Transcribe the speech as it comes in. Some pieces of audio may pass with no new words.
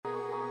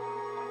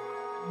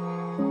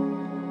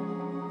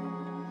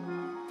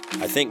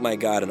I thank my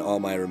God in all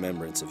my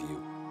remembrance of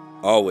you,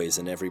 always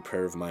in every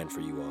prayer of mine for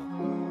you all,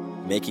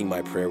 making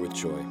my prayer with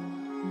joy,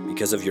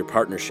 because of your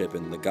partnership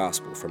in the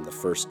gospel from the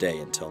first day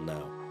until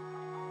now.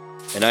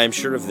 And I am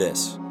sure of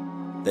this,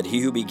 that he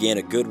who began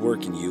a good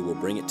work in you will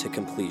bring it to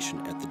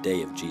completion at the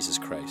day of Jesus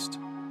Christ.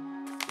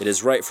 It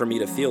is right for me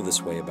to feel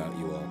this way about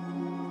you all,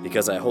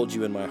 because I hold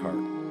you in my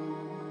heart,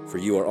 for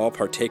you are all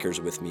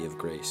partakers with me of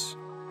grace,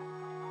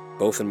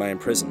 both in my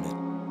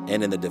imprisonment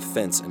and in the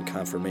defense and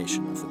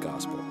confirmation of the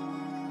gospel.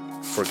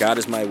 For God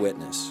is my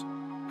witness,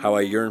 how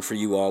I yearn for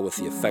you all with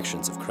the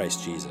affections of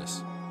Christ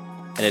Jesus.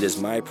 And it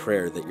is my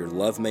prayer that your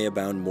love may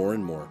abound more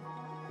and more,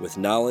 with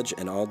knowledge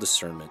and all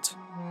discernment,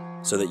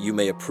 so that you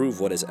may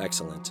approve what is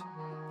excellent,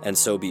 and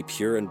so be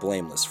pure and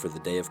blameless for the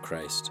day of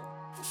Christ,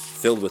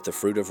 filled with the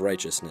fruit of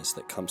righteousness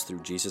that comes through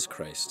Jesus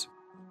Christ,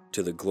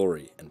 to the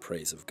glory and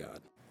praise of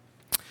God.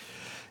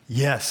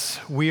 Yes,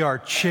 we are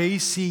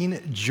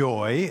chasing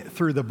joy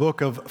through the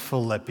book of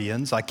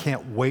Philippians. I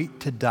can't wait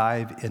to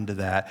dive into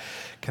that.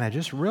 Can I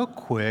just real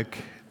quick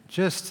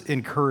just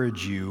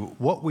encourage you,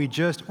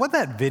 wasn't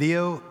that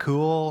video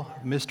cool,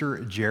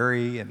 Mr.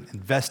 Jerry, and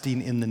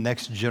investing in the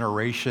next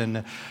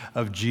generation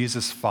of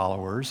Jesus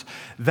followers?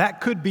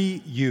 That could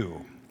be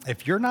you.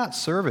 If you're not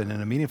serving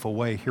in a meaningful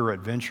way here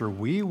at Venture,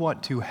 we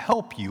want to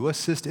help you,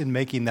 assist in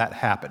making that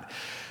happen.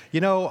 You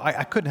know,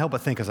 I couldn't help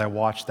but think as I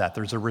watched that,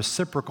 there's a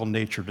reciprocal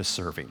nature to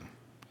serving.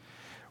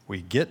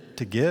 We get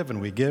to give and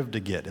we give to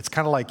get. It's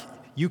kind of like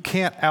you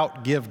can't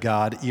outgive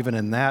God even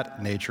in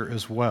that nature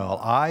as well.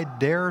 I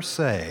dare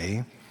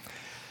say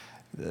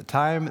the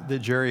time that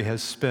Jerry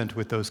has spent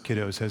with those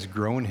kiddos has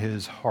grown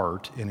his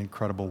heart in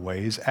incredible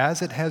ways,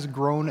 as it has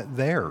grown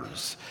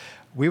theirs.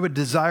 We would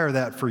desire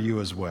that for you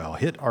as well.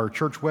 Hit our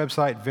church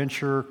website,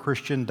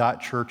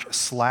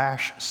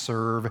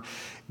 venturechristian.church/serve.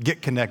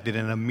 Get connected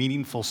in a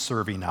meaningful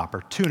serving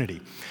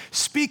opportunity.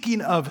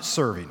 Speaking of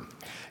serving,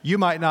 you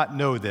might not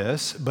know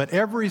this, but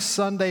every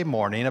Sunday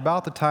morning,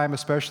 about the time,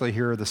 especially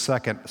here, the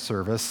second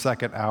service,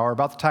 second hour,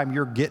 about the time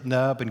you're getting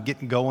up and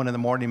getting going in the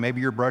morning,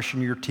 maybe you're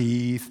brushing your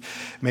teeth,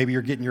 maybe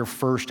you're getting your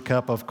first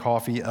cup of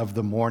coffee of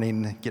the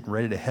morning, getting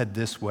ready to head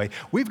this way.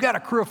 We've got a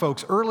crew of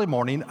folks early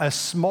morning, a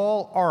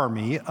small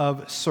army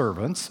of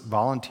servants,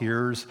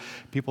 volunteers,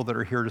 people that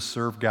are here to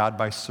serve God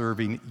by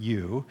serving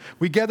you.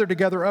 We gather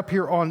together up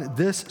here on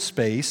this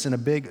space in a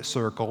big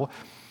circle,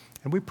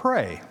 and we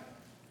pray.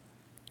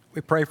 We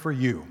pray for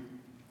you.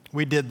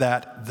 We did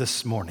that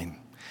this morning.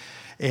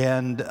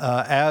 And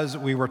as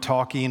we were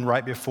talking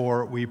right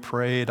before we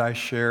prayed, I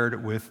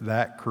shared with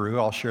that crew.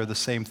 I'll share the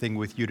same thing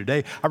with you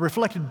today. I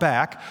reflected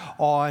back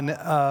on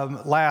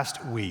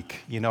last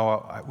week. You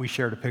know, we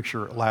shared a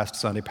picture last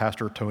Sunday.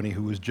 Pastor Tony,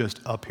 who was just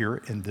up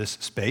here in this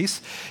space,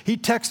 he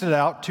texted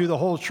out to the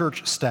whole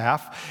church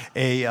staff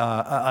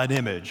an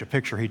image, a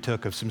picture he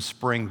took of some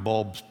spring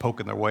bulbs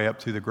poking their way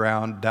up through the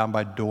ground down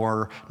by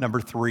door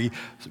number 3.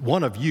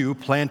 One of you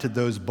planted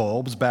those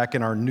bulbs back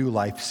in our New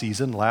Life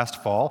season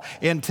last fall,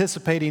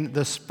 anticipating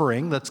the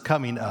spring that's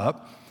coming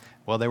up.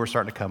 Well, they were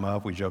starting to come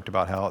up. We joked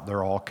about how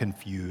they're all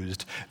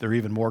confused. They're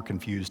even more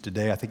confused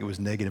today. I think it was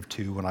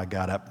 -2 when I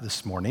got up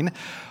this morning.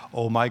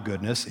 Oh my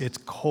goodness, it's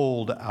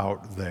cold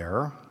out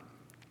there.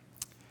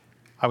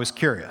 I was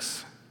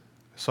curious,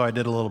 so I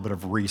did a little bit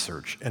of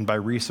research. And by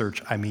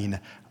research, I mean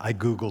I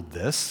Googled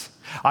this.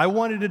 I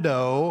wanted to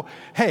know,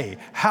 hey,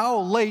 how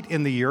late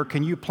in the year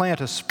can you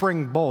plant a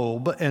spring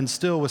bulb and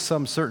still with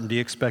some certainty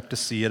expect to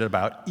see it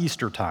about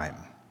Easter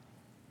time?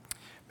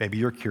 Maybe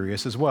you're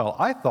curious as well.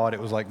 I thought it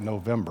was like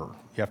November.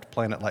 You have to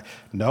plant it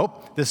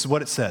nope, this is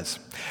what it says.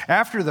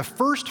 After the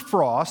first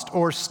frost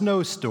or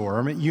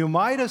snowstorm, you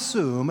might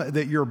assume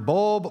that your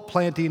bulb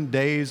planting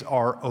days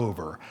are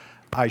over.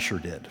 I sure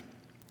did.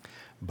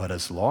 But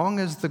as long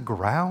as the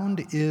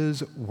ground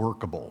is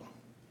workable,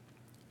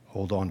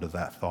 hold on to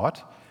that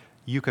thought,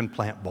 you can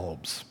plant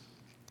bulbs.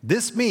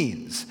 This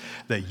means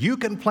that you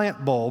can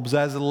plant bulbs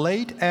as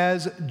late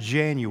as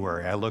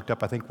January. I looked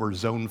up, I think we're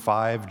zone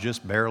 5,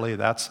 just barely.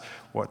 That's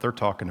what they're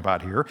talking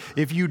about here.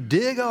 If you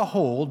dig a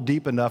hole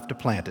deep enough to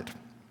plant it.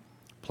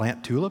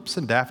 Plant tulips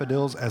and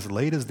daffodils as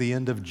late as the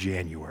end of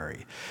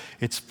January.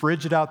 It's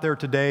frigid out there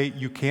today.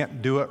 You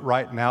can't do it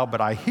right now,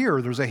 but I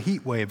hear there's a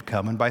heat wave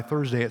coming. By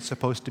Thursday, it's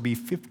supposed to be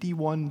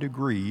 51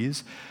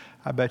 degrees.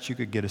 I bet you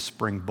could get a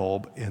spring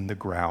bulb in the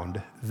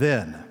ground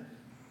then.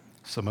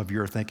 Some of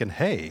you are thinking,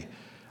 hey,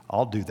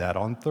 I'll do that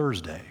on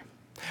Thursday.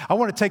 I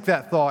want to take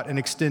that thought and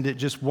extend it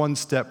just one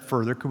step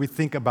further. Could we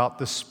think about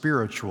the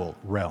spiritual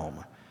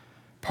realm?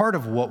 Part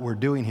of what we're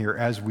doing here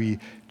as we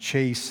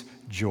chase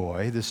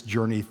joy, this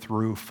journey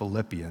through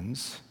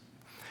Philippians,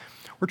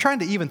 we're trying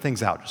to even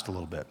things out just a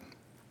little bit.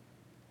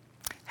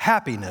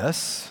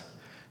 Happiness,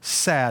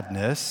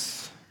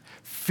 sadness,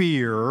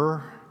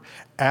 fear,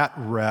 at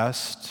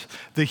rest.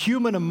 The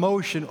human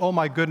emotion, oh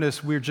my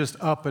goodness, we're just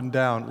up and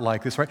down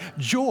like this, right?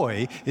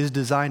 Joy is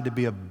designed to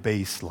be a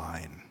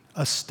baseline,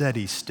 a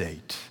steady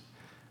state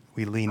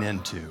we lean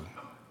into.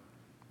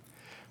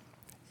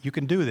 You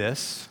can do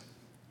this.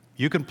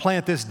 You can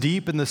plant this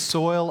deep in the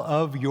soil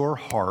of your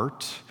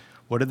heart.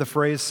 What did the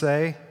phrase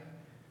say?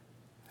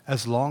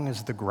 as long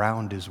as the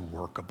ground is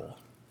workable.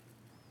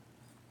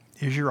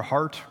 Is your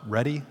heart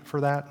ready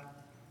for that?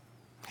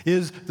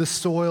 Is the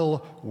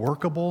soil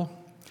workable?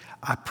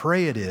 I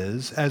pray it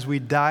is. As we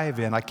dive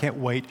in, I can't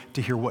wait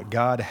to hear what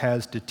God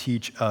has to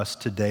teach us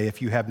today.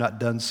 If you have not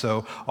done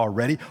so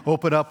already,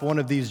 open up one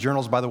of these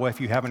journals. By the way, if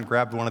you haven't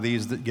grabbed one of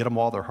these, get them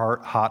while they're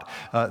hot.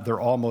 They're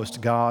almost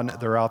gone.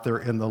 They're out there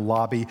in the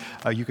lobby.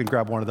 You can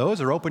grab one of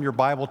those or open your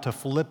Bible to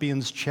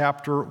Philippians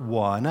chapter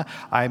 1.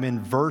 I'm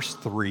in verse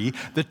 3.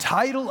 The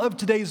title of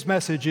today's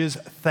message is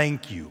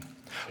Thank You.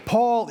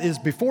 Paul is,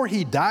 before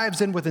he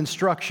dives in with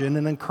instruction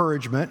and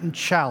encouragement and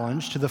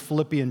challenge to the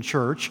Philippian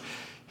church,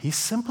 he's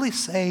simply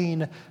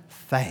saying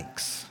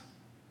thanks.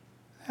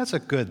 That's a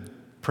good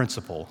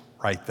principle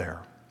right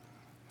there.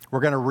 We're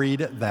going to read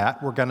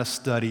that. We're going to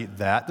study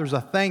that. There's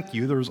a thank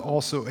you. There's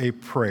also a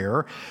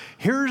prayer.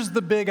 Here's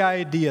the big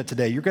idea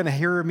today. You're going to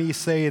hear me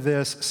say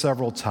this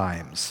several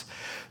times.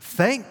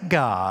 Thank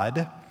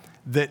God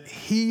that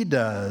He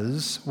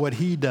does what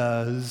He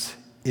does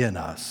in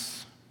us.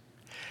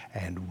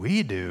 And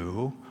we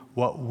do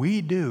what we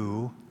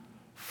do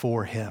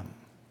for Him.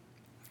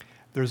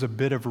 There's a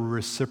bit of a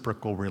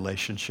reciprocal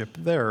relationship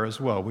there as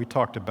well. We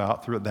talked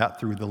about through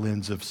the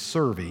lens of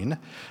serving.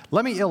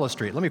 Let me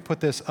illustrate. Let me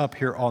put this up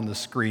here on the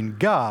screen.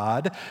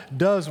 God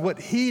does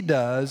what He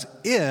does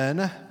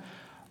in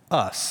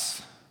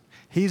us.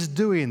 He's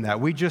doing that.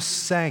 We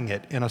just sang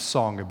it in a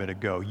song a bit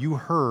ago. You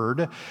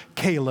heard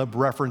Caleb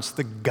reference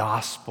the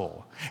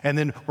gospel. And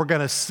then we're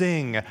going to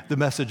sing the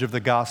message of the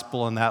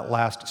gospel in that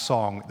last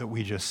song that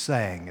we just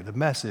sang. The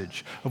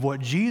message of what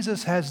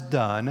Jesus has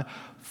done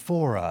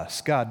for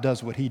us. God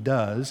does what He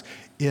does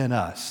in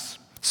us.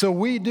 So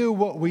we do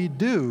what we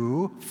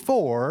do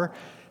for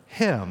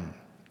Him.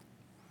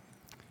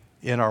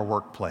 In our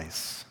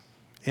workplace,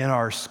 in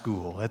our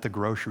school, at the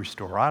grocery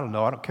store. I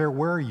don't care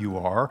where you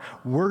are.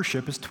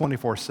 Worship is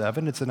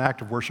 24/7. It's an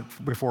act of worship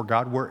before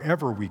God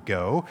wherever we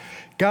go.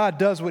 God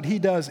does what He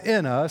does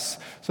in us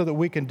so that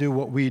we can do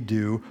what we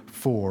do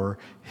for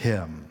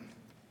Him.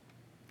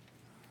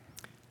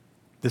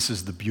 This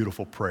is the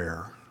beautiful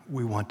prayer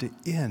we want to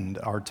end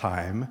our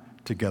time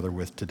together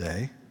with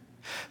today.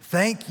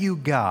 Thank you,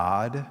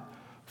 God,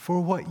 for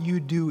what you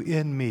do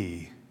in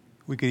me.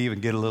 We could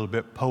even get a little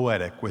bit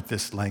poetic with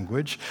this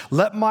language.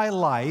 Let my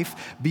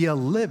life be a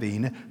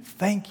living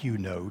thank you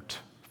note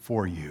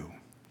for you.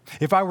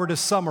 If I were to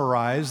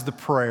summarize the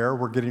prayer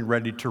we're getting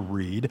ready to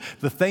read,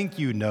 the thank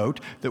you note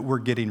that we're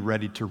getting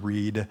ready to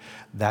read,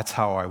 that's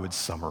how I would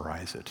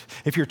summarize it.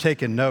 If you're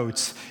taking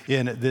notes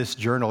in this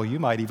journal, you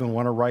might even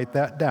want to write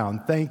that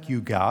down. Thank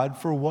you, God,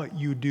 for what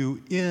you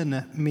do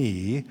in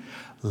me.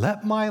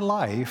 Let my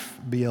life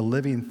be a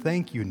living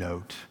thank you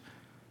note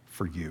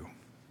for you.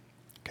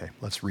 Okay,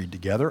 let's read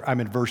together. I'm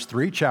in verse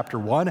 3, chapter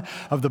 1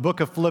 of the book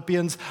of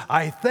Philippians.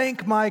 I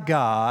thank my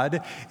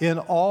God in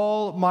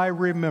all my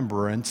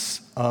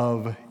remembrance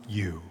of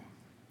you.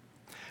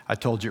 I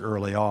told you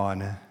early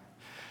on,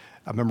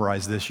 I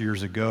memorized this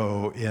years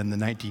ago in the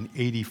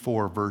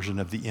 1984 version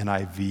of the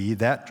NIV.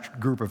 That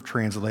group of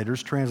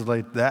translators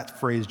translate that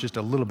phrase just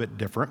a little bit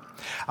different.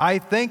 I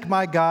thank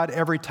my God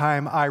every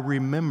time I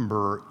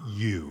remember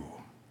you.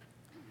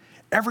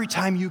 Every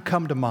time you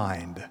come to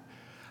mind,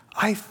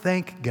 I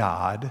thank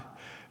God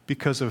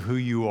because of who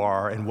you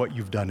are and what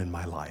you've done in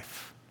my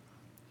life.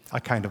 I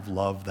kind of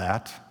love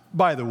that.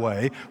 By the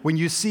way, when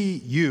you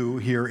see you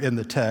here in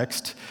the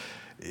text,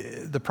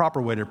 the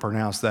proper way to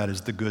pronounce that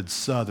is the good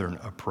Southern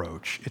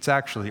approach. It's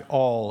actually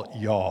all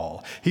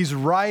y'all. He's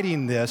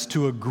writing this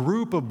to a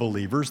group of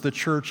believers, the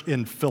church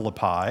in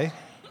Philippi.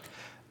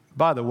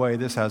 By the way,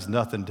 this has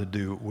nothing to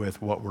do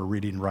with what we're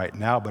reading right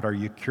now, but are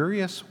you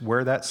curious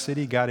where that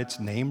city got its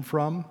name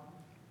from?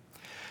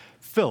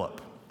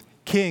 Philip.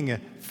 King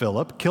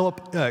Philip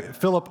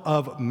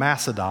of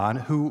Macedon,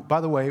 who,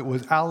 by the way,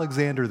 was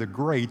Alexander the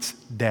Great's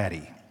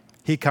daddy.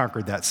 He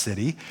conquered that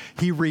city.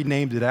 He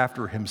renamed it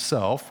after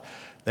himself.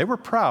 They were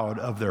proud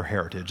of their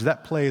heritage.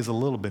 That plays a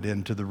little bit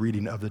into the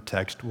reading of the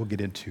text we'll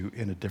get into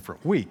in a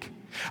different week.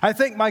 I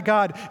thank my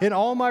God in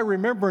all my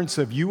remembrance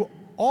of you,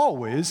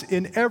 always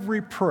in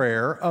every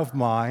prayer of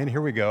mine,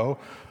 here we go,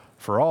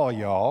 for all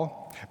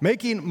y'all,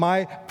 making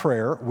my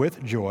prayer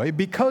with joy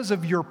because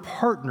of your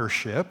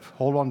partnership,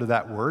 hold on to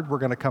that word, we're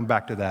going to come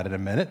back to that in a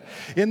minute,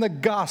 in the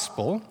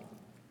gospel,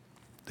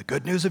 the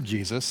good news of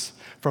Jesus,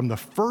 from the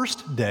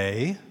first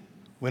day,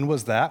 when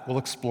was that? We'll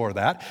explore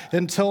that,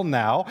 until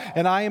now.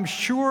 And I am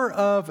sure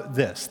of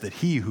this, that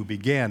He who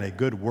began a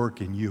good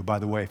work in you, by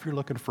the way, if you're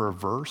looking for a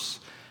verse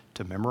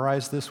to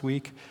memorize this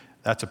week,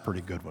 that's a pretty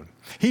good one.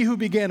 He who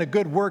began a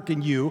good work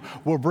in you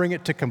will bring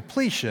it to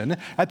completion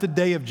at the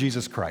day of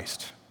Jesus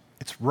Christ.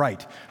 It's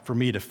right for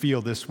me to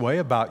feel this way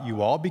about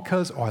you all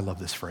because, I love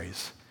this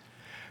phrase,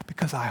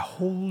 because I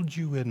hold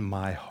you in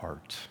my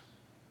heart.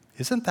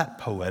 Isn't that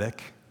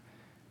poetic?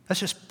 That's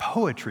just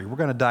poetry. We're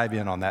going to dive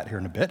in on that here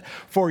in a bit.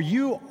 For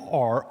you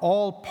are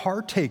all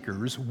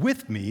partakers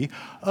with me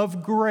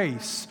of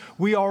grace.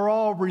 We are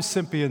all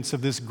recipients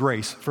of this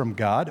grace from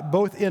God,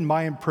 both in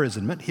my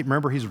imprisonment.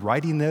 Remember, he's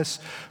writing this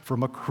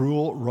from a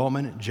cruel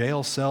Roman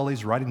jail cell.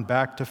 He's writing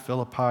back to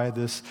Philippi,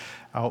 this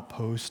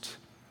outpost.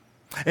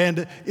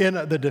 And in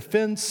the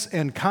defense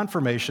and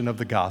confirmation of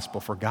the gospel,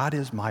 for God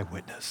is my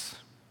witness,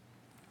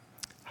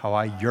 how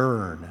I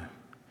yearn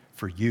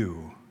for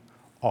you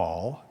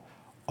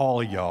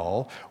all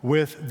y'all,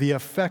 with the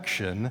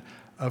affection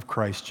of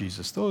Christ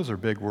Jesus. Those are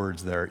big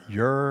words there.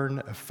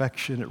 Yearn,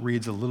 affection. It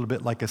reads a little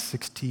bit like a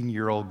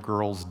 16-year-old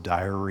girl's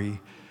diary.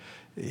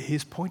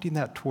 He's pointing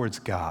that towards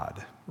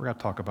God. We're going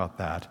to talk about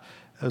that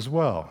as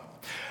well.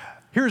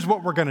 Here's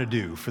what we're going to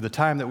do for the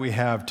time that we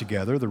have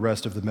together, the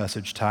rest of the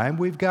message time.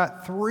 We've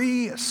got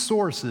 3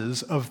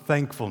 sources of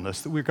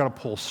thankfulness that we're going to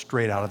pull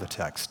straight out of the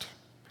text.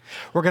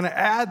 We're going to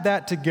add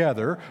that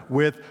together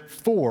with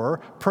 4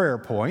 prayer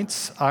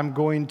points. I'm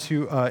going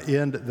to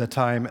end the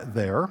time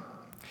there.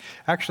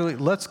 Actually,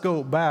 let's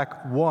go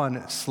back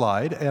 1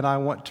 slide, and I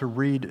want to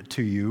read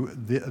to you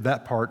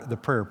that part, the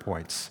prayer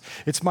points.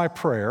 It's my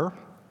prayer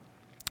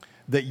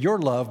that your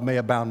love may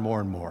abound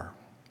more and more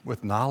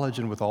with knowledge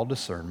and with all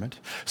discernment,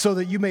 so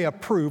that you may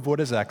approve what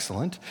is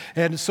excellent,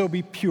 and so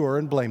be pure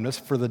and blameless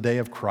for the day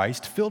of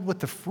Christ, filled with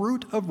the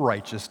fruit of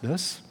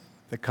righteousness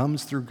that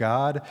comes through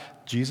God,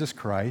 Jesus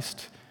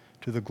Christ,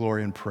 to the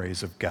glory and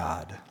praise of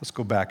God. Let's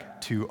go back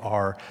to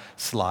our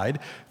slide.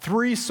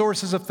 3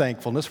 sources of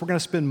thankfulness. We're going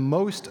to spend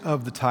most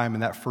of the time in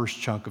that first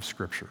chunk of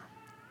Scripture.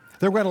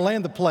 Then we're going to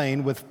land the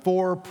plane with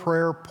 4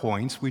 prayer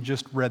points. We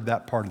just read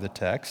that part of the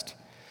text.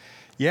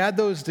 You add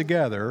those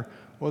together,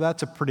 well,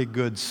 that's a pretty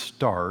good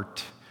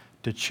start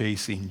to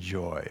chasing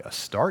joy. A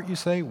start, you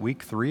say?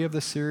 Week 3 of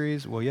the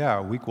series? Well,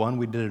 yeah, week 1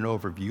 we did an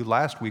overview.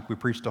 Last week we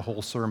preached a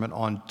whole sermon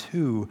on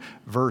 2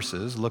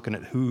 verses, looking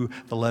at who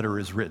the letter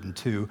is written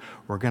to.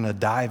 We're going to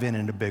dive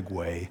in a big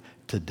way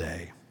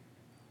today.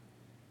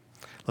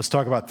 Let's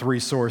talk about 3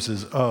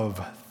 sources of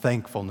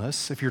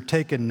thankfulness. If you're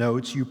taking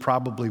notes, you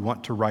probably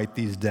want to write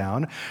these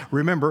down.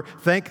 Remember,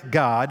 thank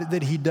God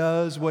that he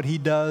does what he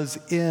does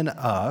in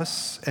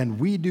us, and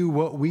we do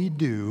what we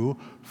do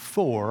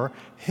for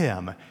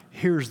him.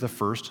 Here's the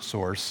first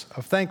source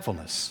of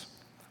thankfulness.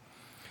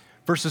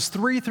 Verses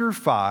 3 through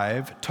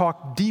 5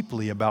 talk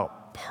deeply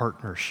about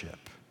partnership.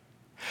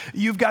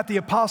 You've got the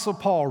Apostle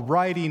Paul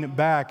writing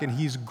back, and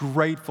he's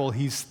grateful,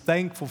 he's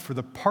thankful for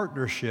the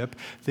partnership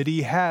that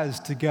he has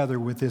together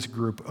with this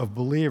group of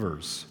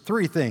believers.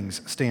 3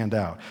 things stand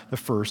out. The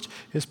first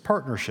is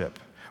partnership.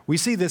 We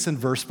see this in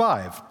verse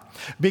 5.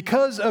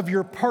 Because of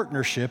your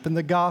partnership in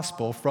the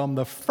gospel from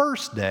the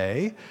first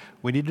day,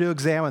 we need to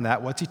examine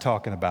that. What's he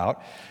talking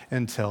about?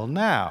 Until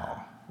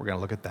now. We're going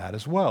to look at that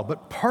as well.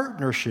 But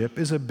partnership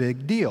is a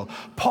big deal.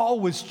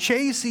 Paul was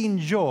chasing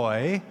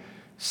joy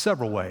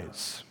several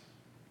ways.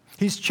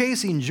 He's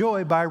chasing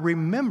joy by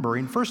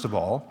remembering, first of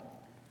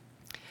all,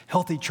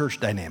 healthy church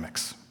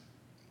dynamics.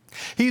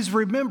 He's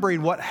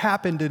remembering what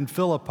happened in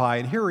Philippi,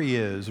 and here he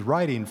is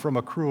writing from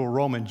a cruel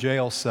Roman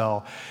jail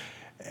cell,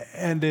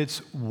 and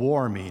it's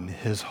warming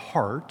his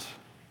heart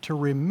to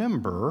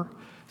remember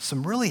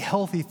some really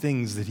healthy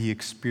things that he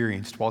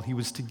experienced while he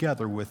was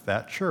together with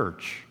that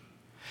church.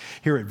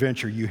 Here at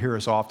Venture, you hear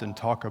us often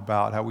talk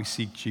about how we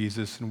seek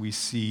Jesus and we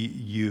see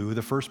you.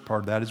 The first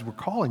part of that is we're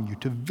calling you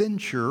to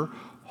venture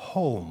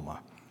home.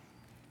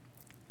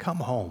 Come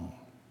home.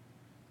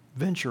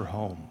 Venture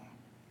home.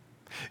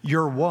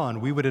 You're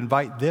one. We would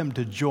invite them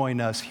to join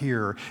us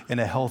here in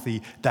a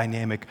healthy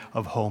dynamic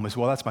of home as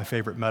well. That's my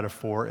favorite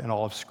metaphor in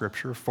all of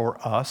Scripture for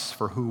us,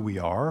 for who we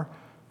are.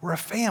 We're a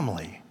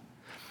family.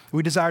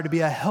 We desire to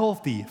be a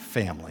healthy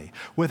family.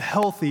 With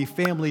healthy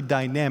family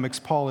dynamics,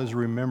 Paul is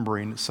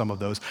remembering some of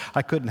those.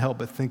 I couldn't help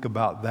but think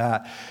about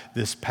that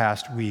this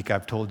past week.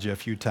 I've told you a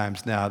few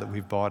times now that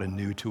we've bought a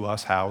new to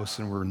us house,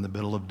 and we're in the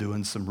middle of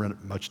doing some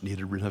much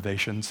needed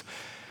renovations.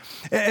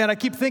 And I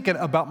keep thinking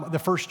about the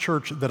first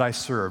church that I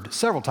served.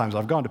 Several times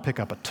I've gone to pick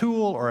up a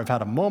tool, or I've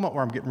had a moment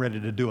where I'm getting ready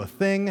to do a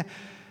thing,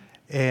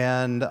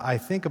 and I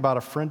think about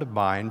a friend of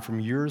mine from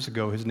years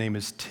ago. His name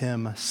is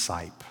Tim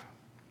Sipe.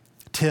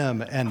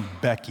 Tim and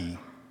Becky.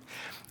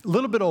 A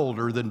little bit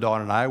older than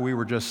Dawn and I. We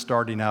were just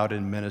starting out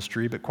in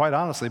ministry, but quite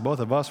honestly, both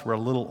of us were a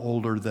little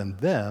older than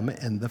them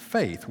in the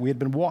faith. We had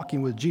been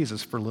walking with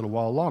Jesus for a little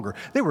while longer.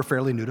 They were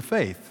fairly new to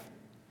faith.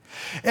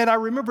 And I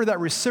remember that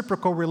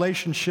reciprocal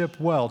relationship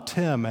well.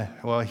 Tim,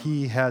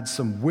 he had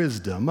some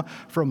wisdom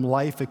from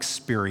life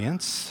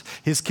experience.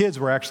 His kids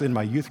were actually in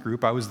my youth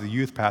group. I was the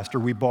youth pastor.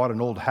 We bought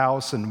an old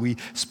house, and we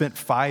spent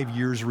 5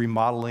 years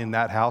remodeling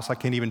that house. I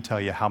can't even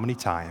tell you how many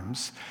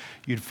times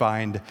you'd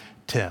find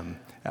Tim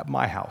at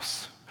my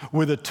house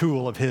with a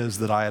tool of his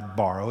that I had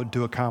borrowed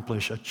to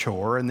accomplish a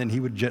chore, and then he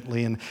would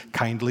gently and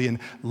kindly and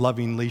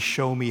lovingly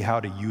show me how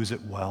to use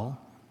it well.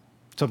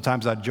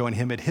 Sometimes I'd join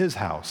him at his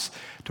house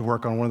to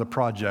work on one of the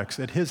projects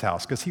at his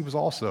house because he was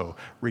also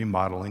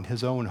remodeling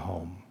his own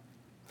home.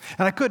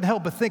 And I couldn't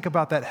help but think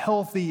about that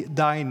healthy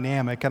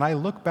dynamic, and I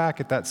look back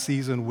at that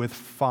season with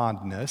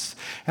fondness,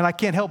 and I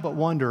can't help but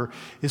wonder,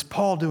 is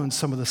Paul doing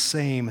some of the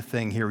same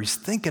thing here? He's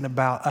thinking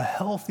about a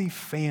healthy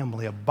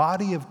family, a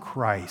body of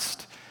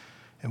Christ,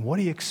 and what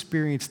he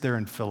experienced there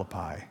in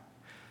Philippi.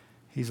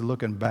 He's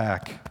looking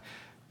back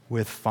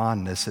with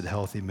fondness at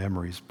healthy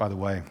memories. By the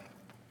way,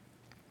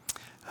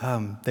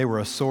 they were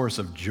a source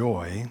of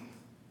joy,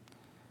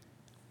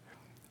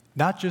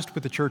 not just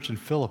with the church in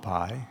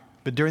Philippi,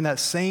 but during that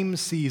same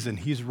season,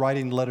 he's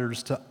writing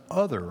letters to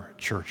other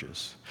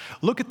churches.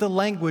 Look at the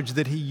language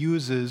that he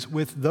uses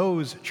with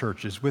those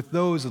churches, with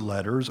those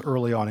letters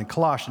early on in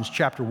Colossians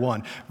chapter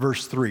 1,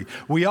 verse 3.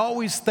 We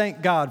always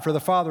thank God for the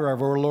Father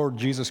of our Lord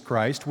Jesus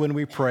Christ when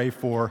we pray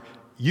for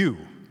you.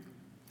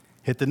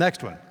 Hit the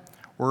next one.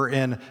 We're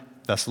in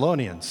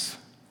Thessalonians,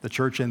 the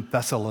church in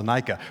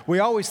Thessalonica. We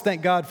always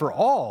thank God for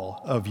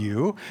all of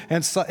you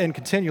and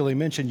continually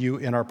mention you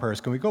in our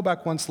prayers. Can we go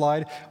back one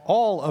slide?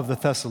 All of the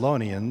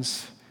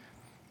Thessalonians,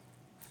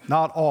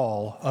 not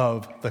all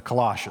of the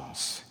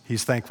Colossians,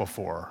 he's thankful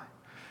for.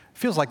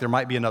 Feels like there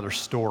might be another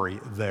story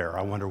there.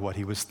 I wonder what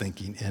he was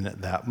thinking in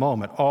that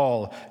moment.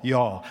 All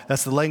y'all.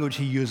 That's the language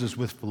he uses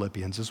with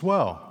Philippians as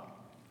well.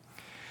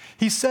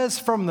 He says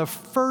from the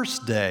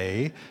first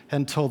day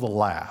until the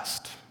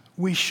last.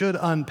 We should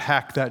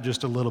unpack that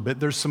just a little bit.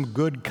 There's some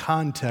good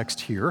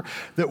context here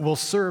that will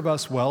serve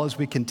us well as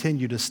we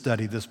continue to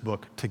study this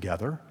book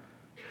together.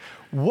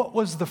 What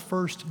was the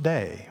first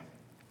day?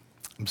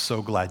 I'm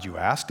so glad you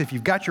asked. If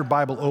you've got your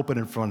Bible open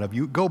in front of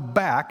you, go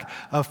back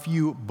a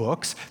few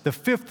books. The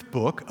fifth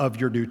book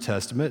of your New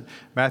Testament,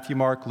 Matthew,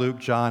 Mark, Luke,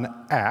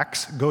 John,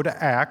 Acts. Go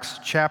to Acts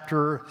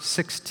chapter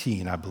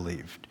 16, I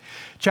believe.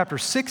 Chapter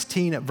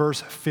 16 at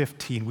verse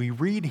 15, we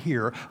read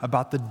here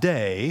about the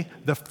day,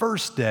 the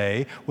first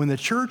day, when the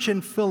church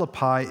in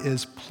Philippi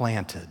is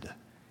planted.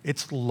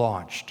 It's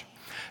launched.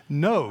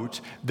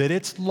 Note that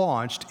it's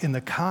launched in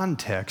the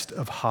context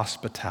of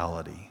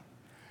hospitality.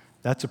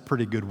 That's a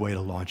pretty good way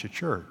to launch a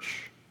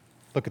church.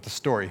 Look at the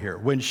story here.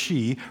 When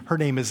her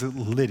name is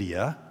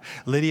Lydia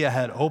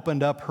had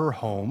opened up her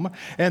home,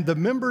 and the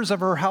members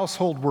of her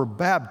household were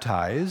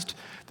baptized.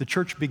 The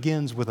church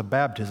begins with a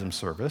baptism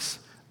service.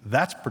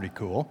 That's pretty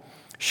cool.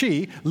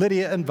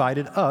 Lydia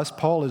invited us,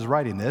 Paul is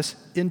writing this,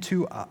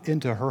 into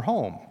her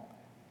home.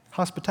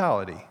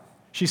 Hospitality.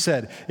 She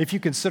said, if you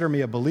consider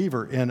me a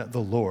believer in the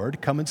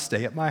Lord, come and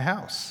stay at my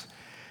house.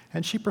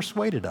 And she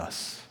persuaded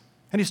us.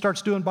 And he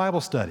starts doing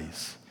Bible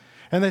studies.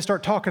 And they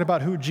start talking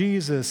about who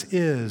Jesus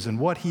is and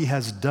what he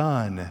has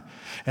done.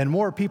 And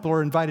more people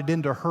are invited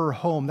into her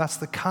home. That's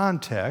the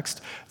context,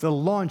 the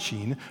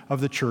launching of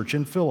the church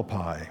in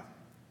Philippi.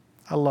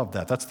 I love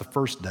that. That's the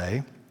first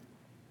day.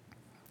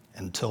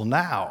 Until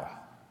now.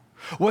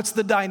 What's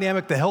the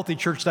dynamic, the healthy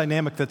church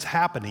dynamic that's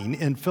happening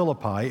in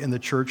Philippi in the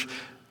church?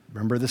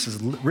 Remember, this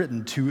is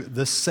written to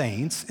the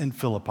saints in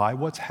Philippi.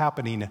 What's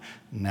happening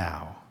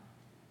now?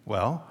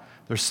 Well,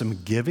 there's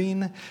some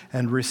giving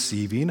and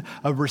receiving,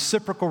 a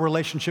reciprocal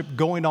relationship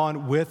going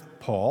on with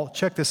Paul.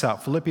 Check this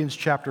out, Philippians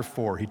chapter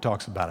 4, he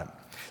talks about it.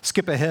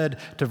 Skip ahead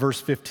to verse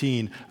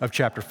 15 of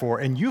chapter 4.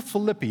 And you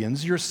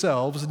Philippians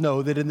yourselves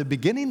know that in the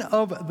beginning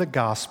of the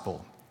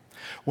gospel,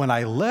 when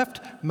I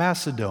left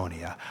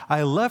Macedonia,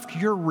 I left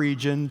your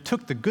region,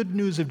 took the good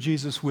news of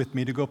Jesus with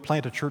me to go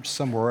plant a church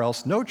somewhere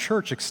else. No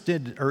church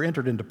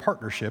entered into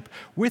partnership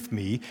with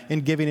me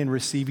in giving and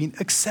receiving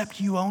except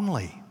you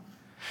only.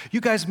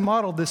 You guys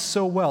modeled this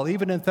so well.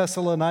 Even in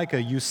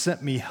Thessalonica, you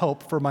sent me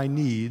help for my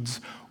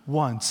needs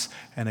once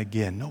and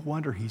again. No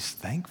wonder he's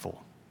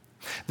thankful.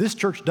 This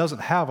church doesn't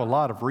have a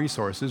lot of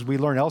resources. We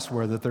learn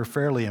elsewhere that they're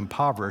fairly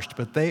impoverished,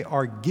 but they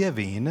are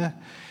giving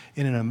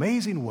in an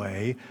amazing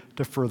way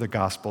to further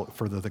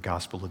the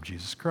gospel of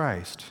Jesus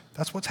Christ.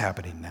 That's what's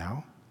happening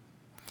now.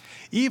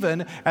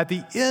 Even at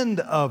the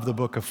end of the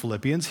book of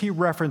Philippians, he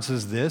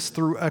references this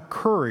through a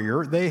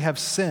courier. They have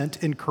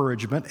sent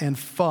encouragement and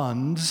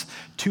funds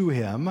to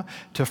him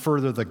to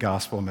further the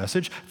gospel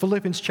message.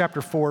 Philippians chapter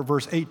 4,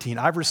 verse 18,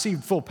 I've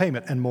received full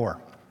payment and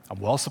more. I'm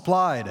well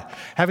supplied,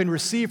 having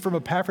received from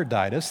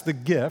Epaphroditus the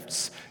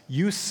gifts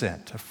you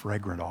sent, a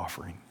fragrant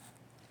offering,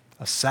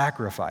 a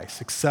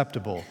sacrifice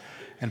acceptable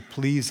and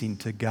pleasing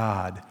to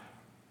God.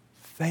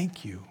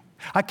 Thank you.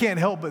 I can't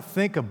help but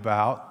think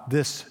about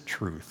this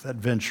truth,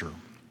 adventure.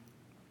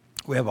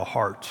 We have a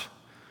heart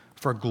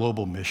for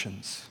global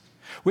missions.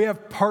 We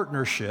have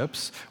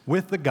partnerships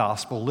with the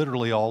gospel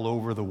literally all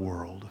over the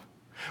world.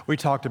 We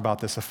talked about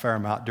this a fair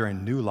amount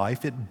during New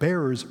Life. It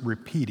bears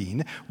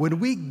repeating. When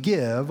we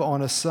give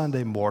on a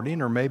Sunday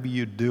morning, or maybe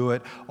you do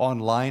it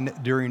online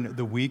during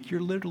the week,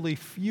 you're literally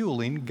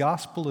fueling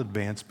gospel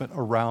advancement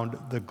around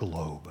the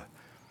globe.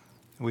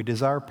 We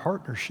desire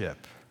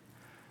partnership,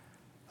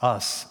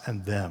 us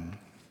and them,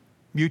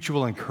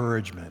 mutual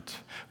encouragement,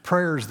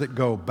 prayers that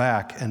go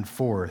back and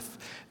forth.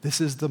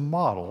 This is the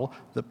model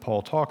that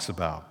Paul talks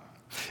about.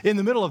 In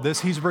the middle of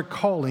this, he's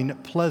recalling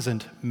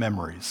pleasant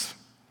memories.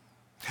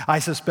 I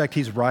suspect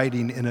he's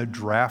writing in a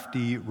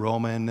drafty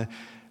Roman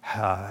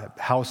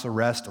house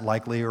arrest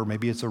likely, or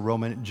maybe it's a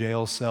Roman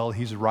jail cell.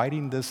 He's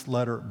writing this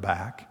letter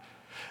back.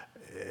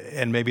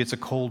 And maybe it's a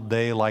cold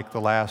day like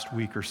the last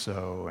week or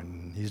so,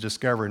 and he's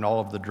discovering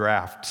all of the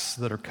drafts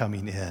that are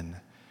coming in.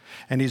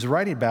 And he's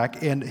writing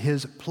back, and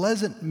his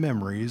pleasant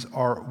memories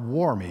are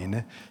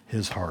warming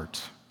his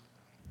heart.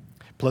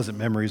 Pleasant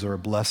memories are a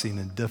blessing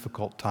in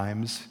difficult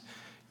times.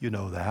 You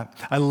know that.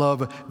 I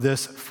love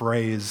this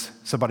phrase.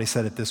 Somebody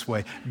said it this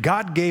way: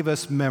 God gave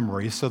us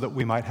memories so that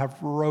we might have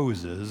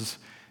roses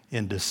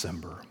in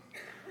December.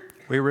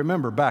 We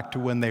remember back to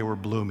when they were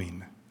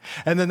blooming.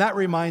 And then that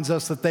reminds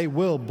us that they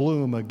will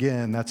bloom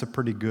again. That's a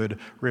pretty good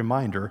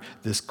reminder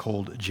this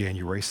cold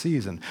January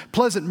season.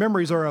 Pleasant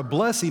memories are a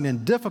blessing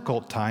in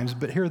difficult times,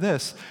 but hear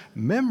this: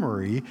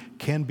 memory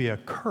can be a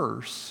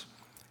curse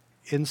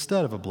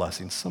instead of a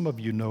blessing. Some of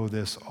you know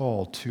this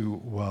all too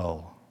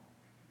well.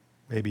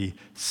 Maybe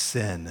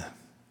sin.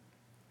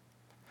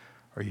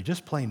 Or you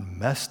just plain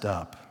messed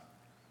up.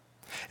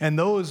 And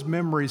those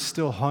memories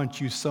still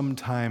haunt you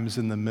sometimes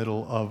in the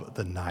middle of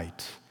the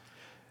night.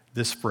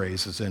 This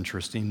phrase is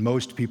interesting.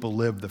 Most people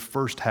live the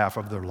first half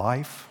of their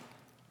life,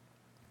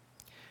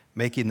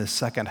 making the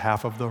second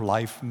half of their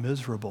life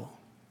miserable.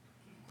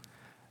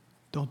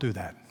 Don't do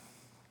that.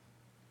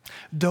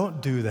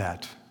 Don't do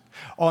that.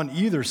 On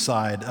either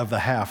side of the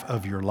half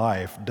of your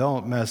life,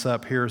 don't mess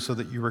up here so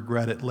that you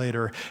regret it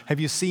later. Have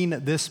you seen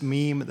this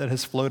meme that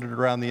has floated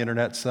around the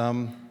internet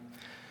some?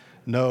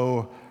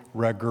 No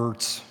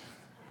regrets.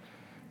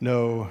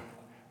 No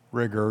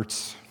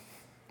regrets.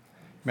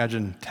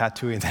 Imagine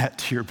tattooing that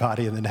to your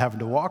body and then having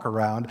to walk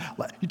around.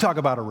 You talk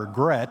about a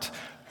regret.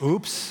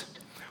 Oops.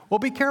 Well,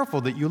 be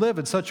careful that you live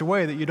in such a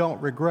way that you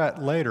don't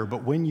regret later.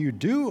 But when you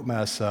do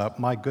mess up,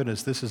 my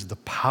goodness, this is the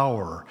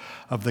power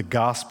of the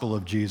gospel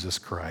of Jesus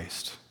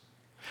Christ.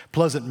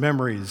 Pleasant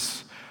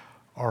memories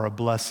are a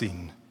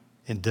blessing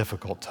in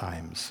difficult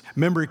times.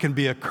 Memory can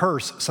be a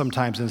curse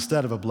sometimes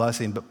instead of a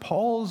blessing. But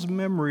Paul's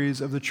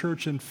memories of the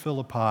church in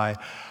Philippi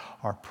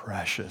are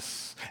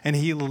precious, and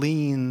he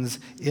leans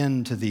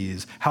into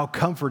these. How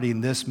comforting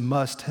this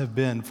must have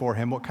been for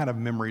him. What kind of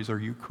memories are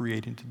you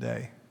creating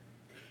today?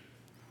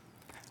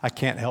 I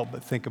can't help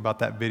but think about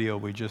that video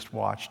we just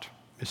watched,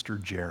 Mr.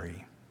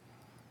 Jerry.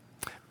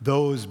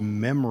 Those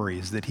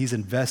memories that he's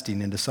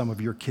investing into some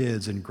of your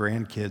kids and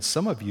grandkids.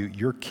 Some of you,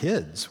 your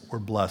kids were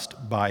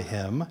blessed by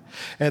him.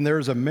 And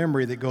there's a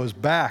memory that goes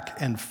back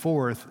and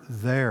forth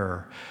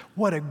there.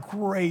 What a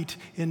great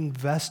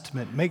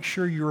investment. Make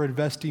sure you're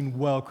investing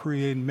well,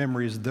 creating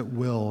memories that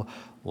will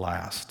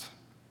last.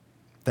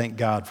 Thank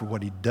God for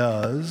what he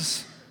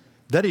does,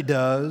 that he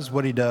does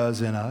what he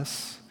does in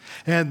us,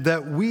 and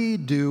that we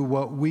do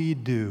what we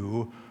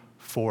do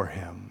for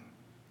him.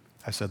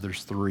 I said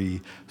there's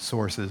three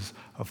sources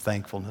of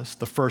thankfulness.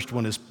 The first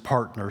one is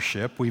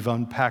partnership. We've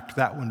unpacked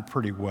that one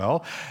pretty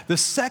well. The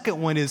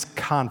second one is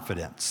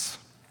confidence.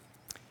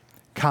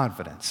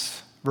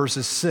 Confidence.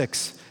 Verses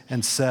 6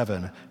 and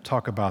 7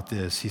 talk about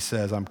this. He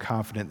says, I'm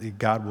confident that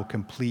God will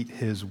complete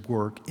his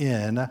work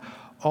in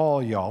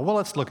all y'all. Well,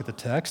 let's look at the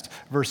text.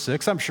 Verse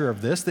 6, I'm sure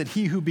of this, that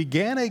he who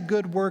began a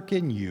good work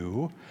in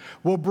you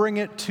will bring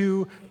it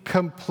to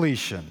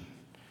completion.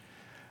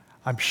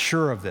 I'm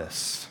sure of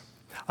this.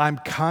 I'm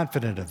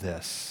confident of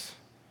this.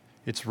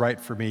 It's right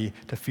for me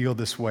to feel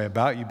this way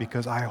about you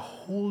because I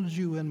hold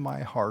you in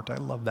my heart. I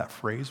love that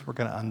phrase. We're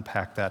going to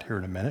unpack that here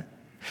in a minute.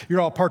 You're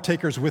all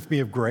partakers with me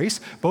of grace,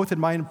 both in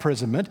my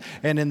imprisonment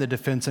and in the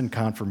defense and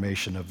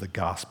confirmation of the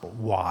gospel.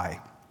 Why?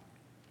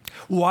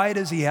 Why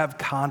does he have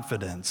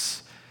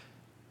confidence?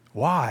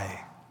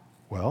 Why?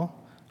 Well,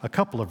 a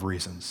couple of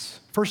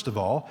reasons. First of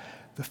all,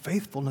 the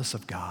faithfulness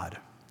of God.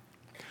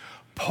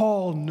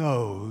 Paul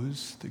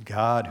knows that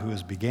God, who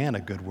has began a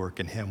good work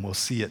in him, will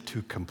see it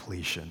to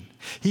completion.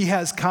 He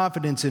has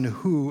confidence in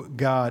who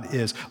God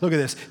is. Look at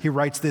this. He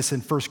writes this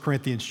in 1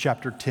 Corinthians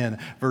chapter 10,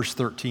 verse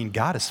 13.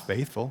 God is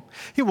faithful.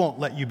 He won't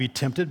let you be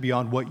tempted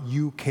beyond what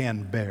you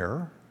can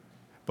bear.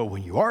 But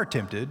when you are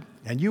tempted,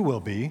 and you will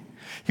be,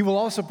 he will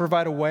also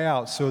provide a way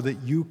out so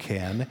that you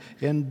can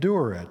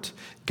endure it.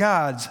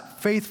 God's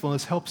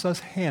faithfulness helps us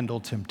handle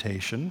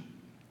temptation.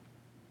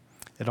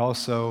 It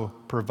also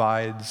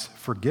provides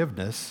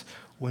forgiveness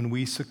when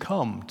we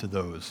succumb to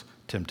those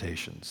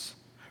temptations.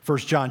 1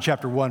 John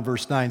chapter 1,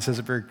 verse 9 says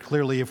it very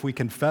clearly, if we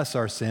confess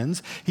our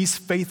sins, he's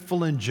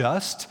faithful and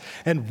just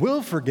and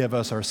will forgive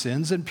us our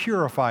sins and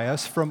purify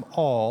us from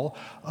all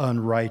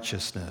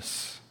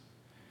unrighteousness.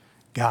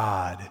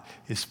 God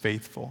is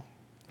faithful.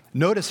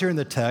 Notice here in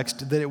the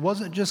text that it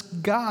wasn't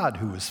just God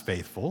who was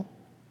faithful.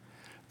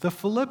 The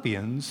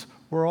Philippians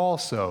were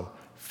also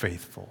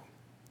faithful.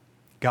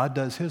 God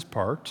does his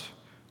part.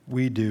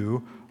 We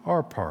do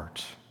our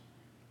part.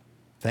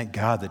 Thank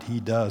God that he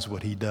does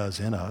what he does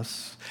in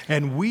us,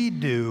 and we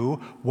do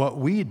what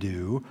we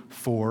do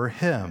for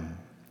him.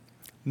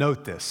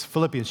 Note this,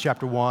 Philippians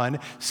chapter 1,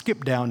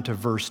 skip down to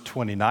verse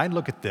 29.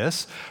 Look at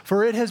this.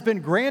 For it has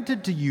been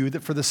granted to you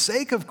that for the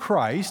sake of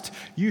Christ,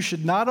 you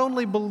should not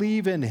only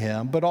believe in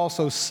him, but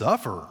also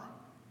suffer.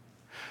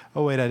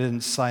 Oh, wait, I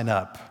didn't sign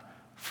up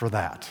for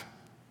that.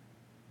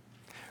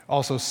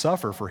 also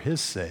suffer for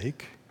his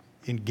sake,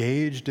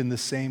 engaged in the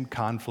same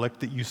conflict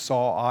that you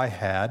saw I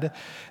had,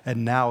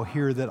 and now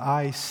hear that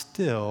I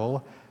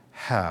still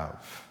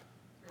have.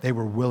 They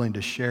were willing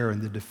to share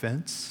in the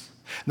defense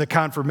and the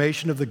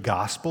confirmation of the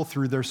gospel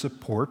through their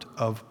support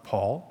of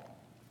Paul.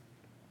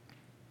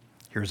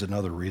 Here's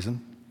another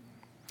reason.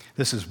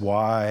 This is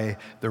why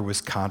there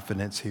was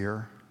confidence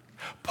here.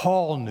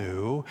 Paul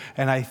knew,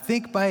 and I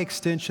think by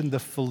extension the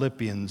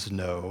Philippians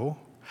know.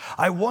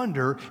 I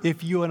wonder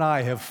if you and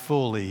I have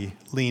fully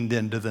leaned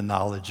into the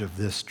knowledge of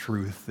this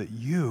truth, that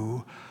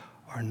you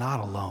are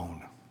not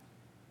alone.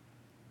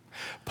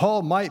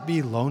 Paul might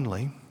be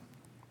lonely.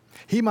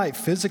 He might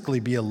physically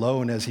be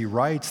alone as he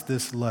writes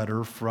this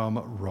letter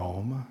from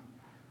Rome,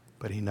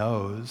 but he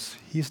knows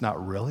he's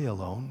not really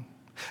alone.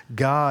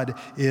 God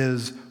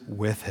is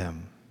with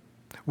him.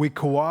 We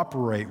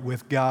cooperate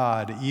with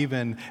God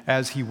even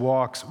as he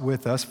walks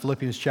with us.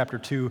 Philippians chapter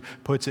 2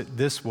 puts it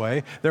this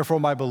way: "Therefore,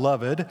 my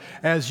beloved,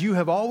 as you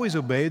have always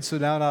obeyed, so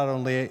now not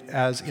only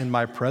as in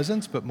my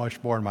presence, but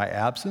much more in my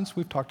absence."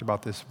 We've talked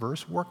about this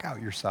verse. Work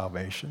out your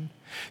salvation.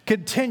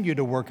 Continue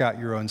to work out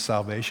your own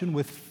salvation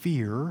with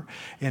fear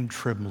and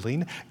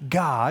trembling.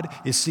 God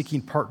is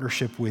seeking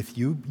partnership with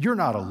you. You're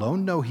not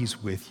alone. No,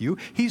 he's with you.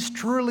 He's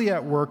truly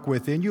at work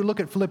within you. Look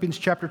at Philippians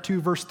chapter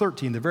 2, verse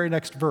 13, the very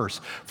next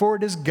verse. "For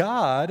it is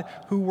God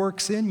who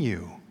works in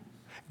you."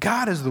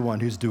 God is the one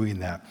who's doing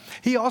that.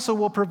 He also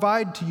will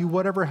provide to you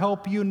whatever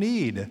help you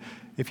need.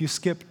 If you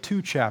skip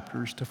 2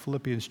 chapters to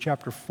Philippians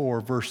chapter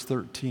 4, verse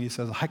 13, he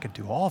says, "I could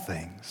do all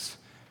things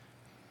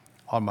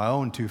on my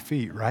own 2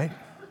 feet," right?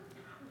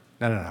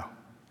 No.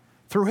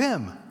 Through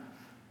him,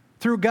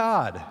 through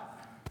God,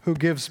 who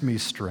gives me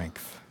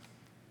strength.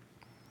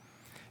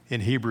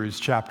 In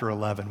Hebrews chapter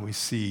 11, we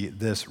see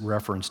this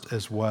referenced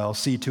as well.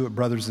 "See to it,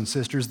 brothers and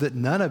sisters, that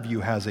none of you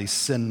has a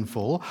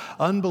sinful,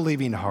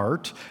 unbelieving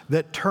heart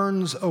that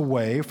turns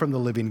away from the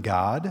living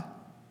God.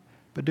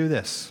 But do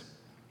this,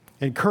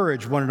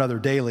 encourage one another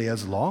daily,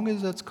 as long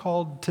as it's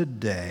called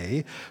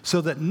today,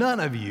 so that none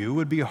of you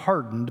would be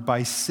hardened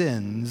by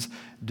sin's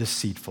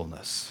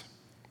deceitfulness."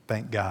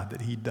 Thank God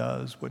that he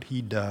does what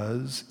he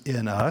does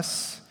in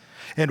us,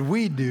 and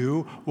we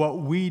do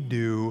what we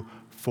do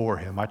for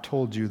him. I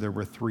told you there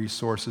were 3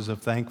 sources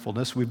of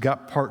thankfulness. We've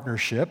got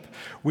partnership,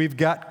 we've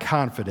got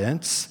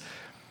confidence.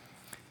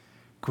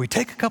 Can we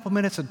take a couple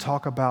minutes and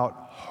talk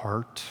about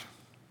heart?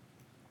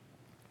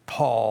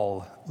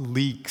 Paul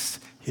leaks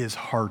his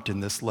heart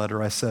in this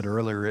letter. I said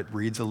earlier it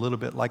reads a little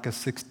bit like a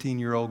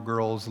 16-year-old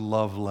girl's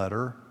love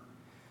letter.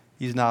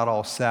 He's not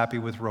all sappy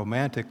with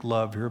romantic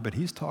love here, but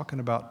he's talking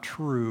about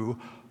true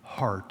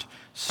heart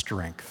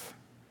strength,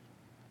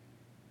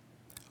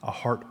 a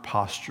heart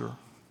posture.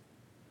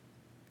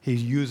 He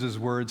uses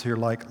words here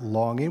like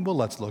longing. Well,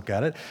 let's look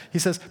at it. He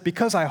says,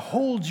 "Because I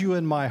hold you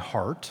in my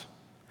heart."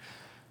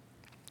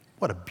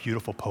 What a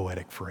beautiful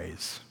poetic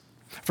phrase.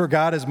 "For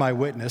God is my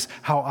witness,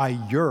 how I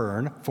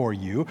yearn for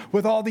you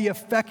with all the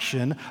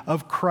affection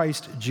of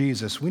Christ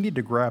Jesus." We need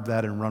to grab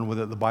that and run with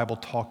it. The Bible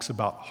talks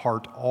about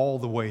heart all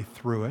the way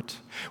through it.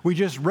 We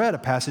just read a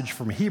passage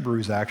from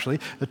Hebrews, actually,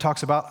 that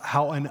talks about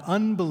how an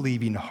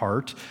unbelieving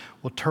heart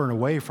will turn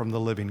away from the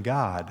living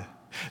God.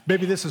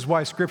 Maybe this is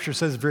why Scripture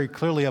says very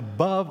clearly,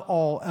 above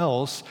all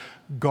else,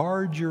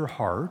 guard your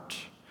heart,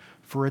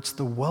 for it's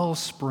the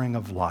wellspring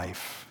of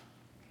life.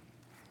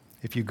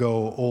 If you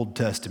go Old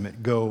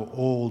Testament, go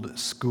old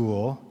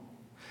school,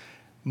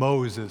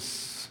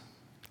 Moses,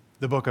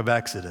 the book of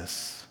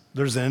Exodus,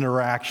 there's an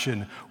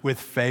interaction with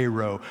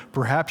Pharaoh.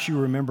 Perhaps you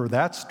remember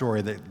that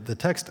story. That the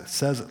text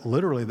says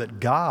literally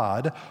that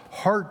God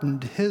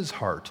hardened his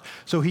heart.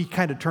 So he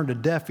kind of turned a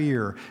deaf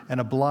ear and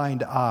a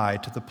blind eye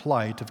to the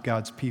plight of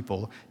God's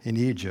people in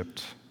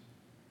Egypt.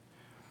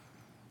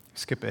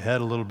 Skip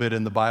ahead a little bit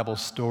in the Bible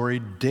story.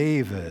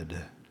 David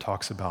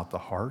talks about the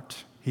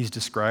heart. He's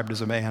described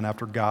as a man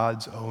after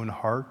God's own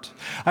heart.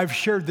 I've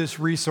shared this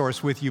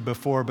resource with you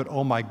before, but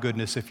oh my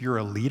goodness, if you're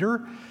a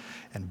leader,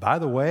 and by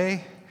the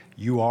way,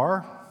 you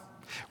are,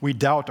 we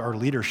doubt our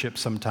leadership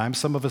sometimes.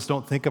 Some of us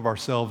don't think of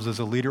ourselves as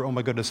a leader. Oh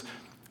my goodness,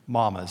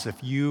 mamas,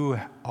 if you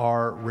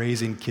are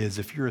raising kids,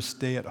 if you're a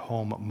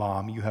stay-at-home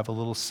mom, you have a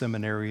little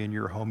seminary in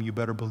your home, you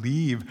better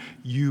believe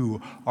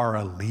you are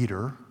a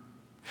leader.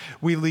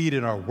 We lead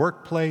in our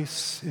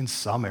workplace in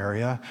some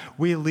area.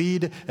 We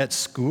lead at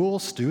school,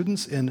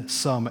 students in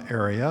some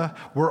area.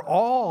 We're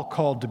all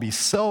called to be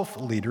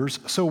self-leaders,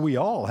 so we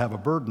all have a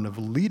burden of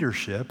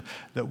leadership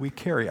that we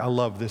carry. I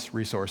love this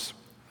resource.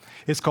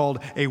 It's called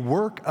A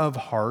Work of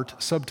Heart,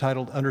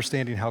 subtitled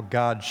Understanding How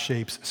God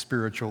Shapes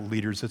Spiritual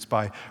Leaders. It's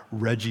by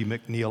Reggie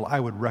McNeil. I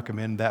would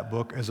recommend that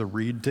book as a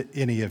read to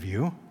any of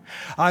you.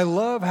 I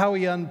love how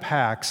he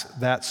unpacks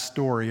that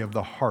story of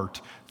the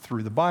heart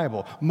through the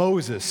Bible.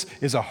 Moses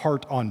is a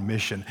heart on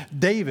mission.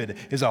 David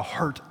is a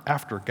heart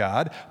after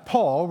God.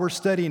 Paul, we're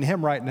studying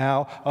him right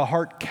now, a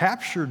heart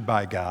captured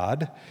by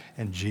God.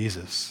 And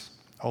Jesus,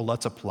 oh,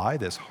 let's apply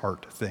this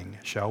heart thing,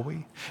 shall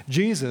we?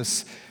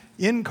 Jesus,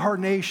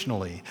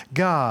 incarnationally,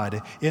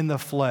 God in the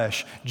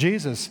flesh.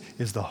 Jesus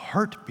is the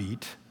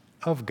heartbeat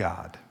of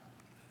God.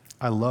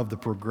 I love the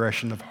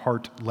progression of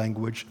heart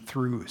language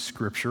through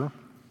Scripture.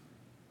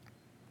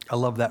 I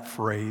love that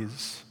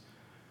phrase,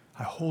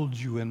 I hold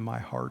you in my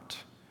heart.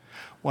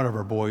 One of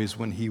our boys,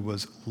 when he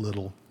was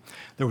little,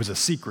 there was a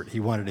secret he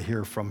wanted to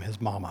hear from his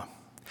mama.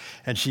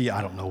 And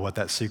I don't know what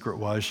that secret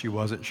was. She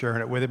wasn't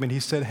sharing it with him. And he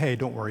said, hey,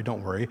 don't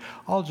worry.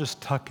 I'll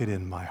just tuck it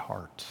in my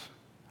heart.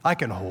 I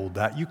can hold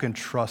that. You can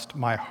trust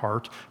my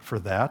heart for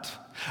that.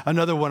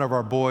 Another one of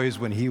our boys,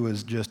 when he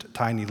was just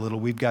tiny little,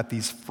 we've got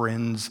these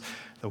friends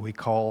that we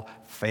call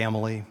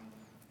family,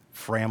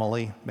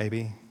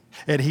 maybe.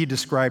 And he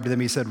described them,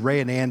 he said, Ray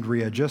and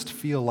Andrea just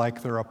feel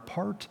like they're a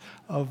part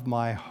of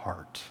my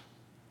heart.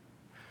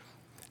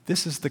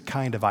 This is the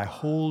kind of I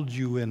hold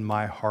you in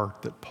my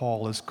heart that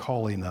Paul is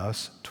calling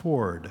us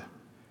toward.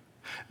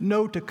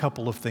 Note a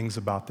couple of things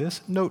about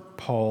this. Note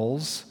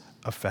Paul's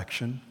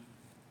affection.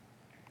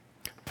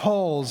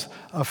 Paul's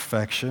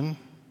affection.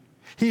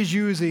 He's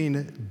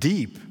using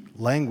deep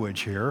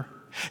language here.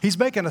 He's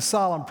making a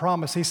solemn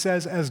promise. He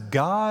says, as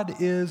God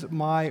is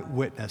my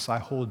witness, I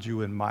hold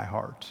you in my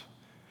heart.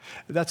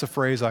 That's a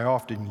phrase I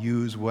often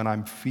use when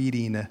I'm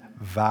feeding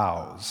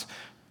vows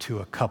to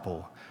a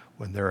couple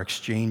when they're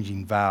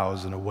exchanging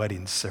vows in a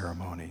wedding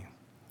ceremony.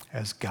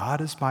 As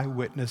God is my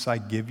witness, I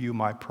give you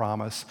my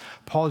promise.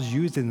 Paul's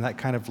using that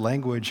kind of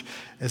language.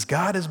 As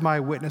God is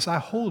my witness, I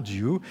hold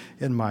you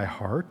in my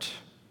heart.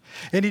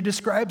 And he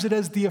describes it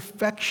as the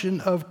affection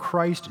of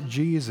Christ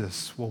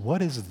Jesus. Well,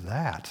 what is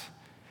that?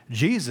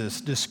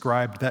 Jesus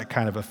described that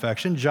kind of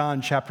affection. John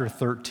chapter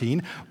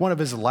 13, one of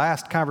his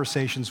last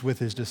conversations with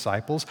his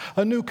disciples.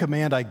 A new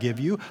command I give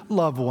you,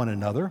 love one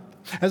another.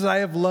 As I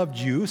have loved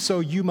you, so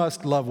you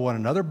must love one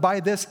another. By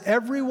this,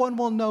 everyone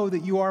will know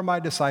that you are my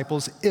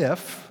disciples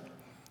if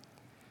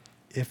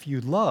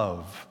you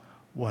love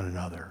one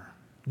another.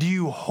 Do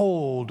you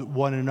hold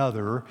one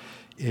another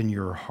in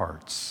your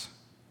hearts?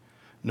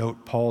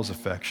 Note Paul's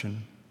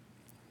affection.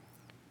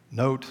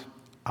 Note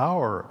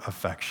our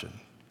affection.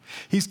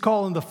 He's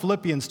calling the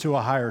Philippians to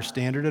a higher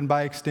standard, and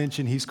by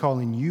extension, he's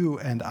calling you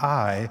and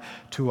I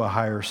to a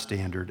higher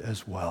standard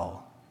as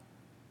well.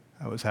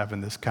 I was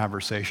having this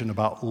conversation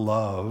about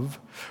love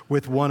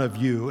with one of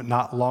you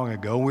not long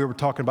ago. We were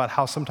talking about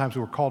how sometimes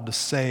we're called to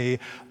say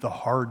the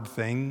hard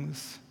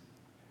things.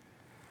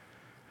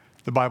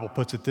 The Bible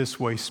puts it this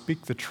way,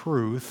 speak the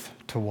truth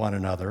to one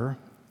another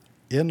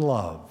in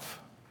love.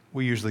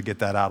 We usually get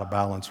that out of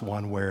balance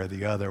one way or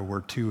the other.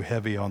 We're too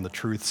heavy on the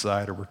truth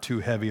side, or we're too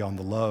heavy on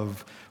the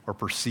love or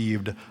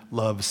perceived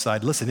love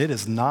side. Listen, it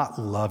is not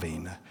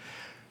loving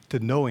to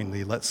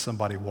knowingly let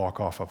somebody walk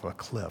off of a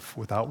cliff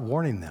without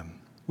warning them.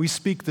 We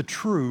speak the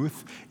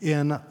truth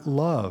in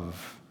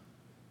love.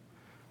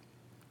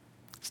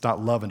 It's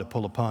not loving to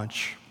pull a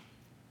punch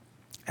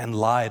and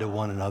lie to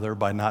one another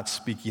by not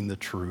speaking the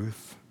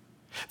truth.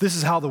 This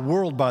is how the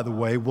world, by the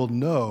way, will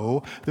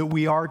know that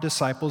we are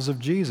disciples of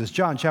Jesus.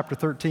 John chapter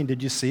 13,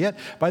 did you see it?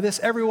 By this,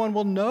 everyone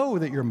will know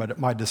that you're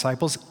my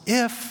disciples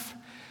if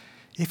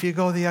you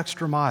go the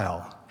extra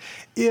mile.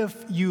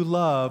 If you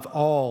love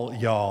all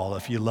y'all,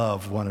 if you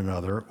love one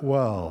another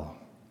well.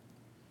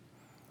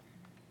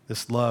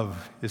 This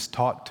love is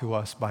taught to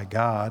us by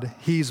God.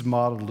 He's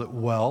modeled it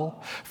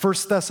well. 1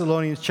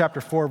 Thessalonians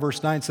chapter 4,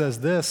 verse 9 says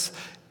this,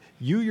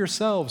 you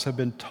yourselves have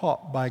been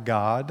taught by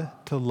God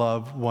to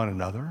love one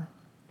another.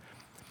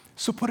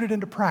 So put it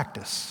into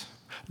practice.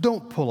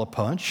 Don't pull a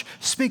punch.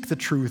 Speak the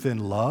truth in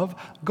love.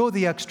 Go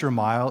the extra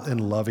mile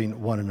in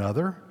loving one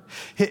another.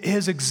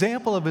 His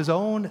example of his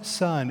own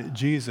son,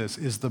 Jesus,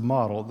 is the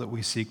model that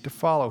we seek to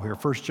follow here.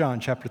 1 John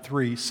chapter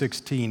 3,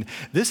 16.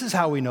 This is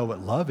how we know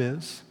what love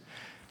is.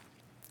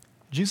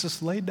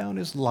 Jesus laid down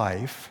his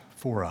life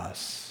for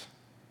us,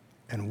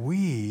 and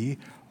we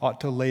ought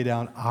to lay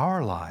down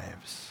our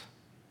lives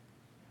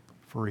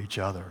for each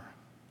other.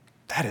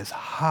 That is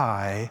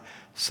high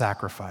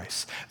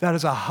sacrifice. That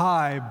is a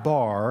high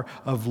bar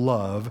of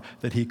love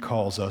that he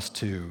calls us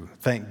to.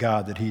 Thank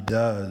God that he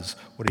does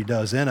what he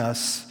does in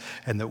us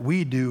and that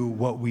we do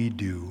what we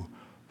do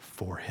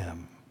for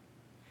him.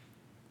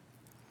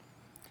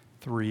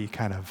 3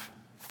 kind of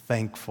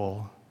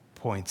thankful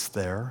points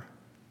there.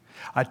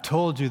 I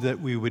told you that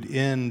we would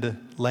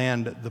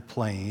land the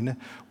plane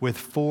with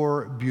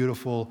 4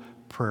 beautiful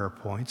prayer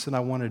points, and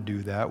I want to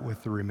do that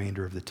with the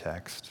remainder of the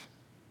text.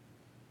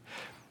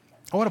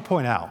 I want to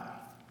point out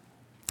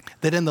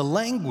that in the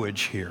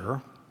language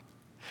here,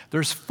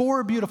 there's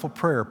 4 beautiful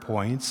prayer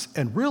points,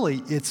 and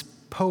really it's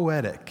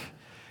poetic.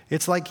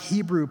 It's like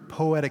Hebrew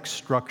poetic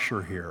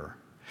structure here.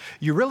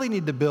 You really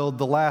need to build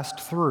the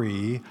last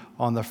 3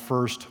 on the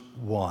first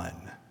one.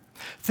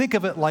 Think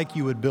of it like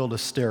you would build a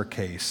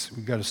staircase.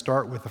 We've got to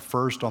start with the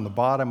first on the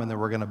bottom, and then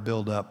we're going to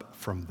build up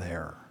from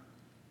there.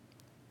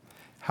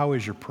 How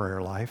is your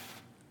prayer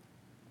life?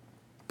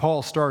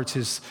 Paul starts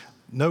his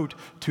note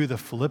to the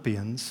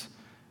Philippians,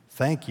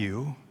 thank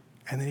you,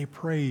 and then he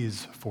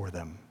prays for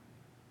them.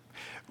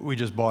 We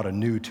just bought a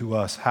new to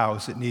us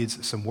house. It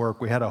needs some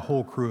work. We had a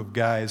whole crew of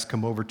guys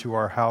come over to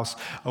our house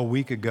a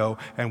week ago,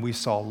 and we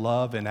saw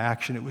love in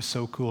action. It was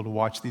so cool to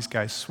watch these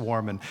guys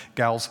swarm and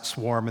gals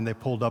swarm, and they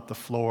pulled up the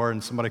floor,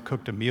 and somebody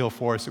cooked a meal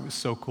for us. It was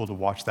so cool to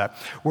watch that.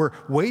 We're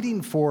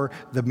waiting for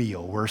the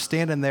meal. We're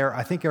standing there.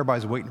 I think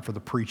everybody's waiting for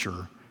the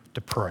preacher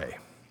to pray.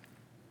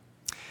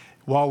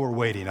 While we're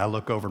waiting, I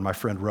look over and my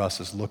friend Russ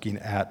is looking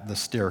at the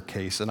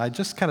staircase, and I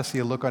just kind of see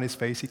a look on his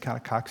face. He kind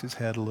of cocks his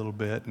head a little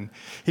bit, and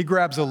he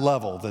grabs a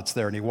level that's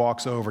there, and he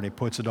walks over and he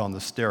puts it on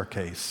the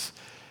staircase.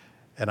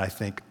 And I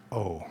think,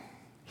 oh,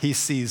 he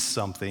sees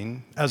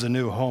something. As a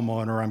new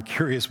homeowner, I'm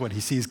curious what he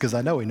sees because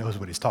I know he knows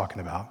what he's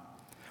talking about.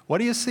 What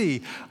do you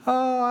see?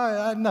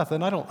 Oh,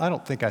 nothing. I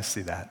don't think I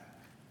see that.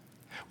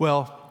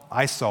 Well,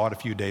 I saw it a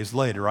few days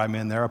later. I'm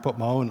in there. I put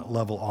my own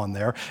level on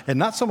there. And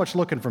not so much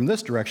looking from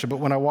this direction, but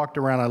when I walked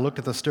around, I looked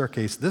at the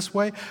staircase this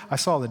way. I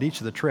saw that each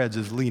of the treads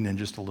is leaning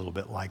just a little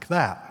bit like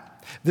that.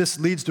 This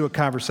leads to a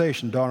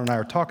conversation. Dawn and I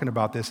are talking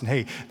about this. And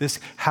hey, this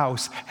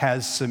house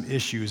has some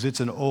issues. It's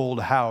an old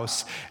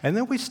house. And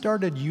then we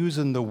started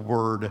using the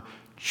word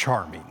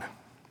charming.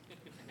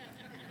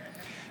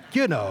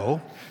 You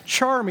know,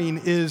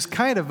 charming is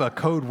kind of a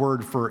code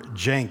word for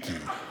janky,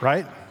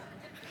 right?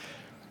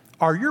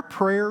 Are your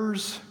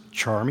prayers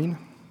charming?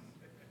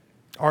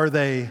 Are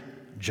they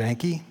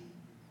janky?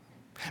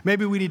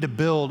 Maybe we need to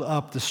build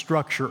up the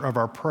structure of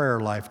our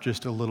prayer life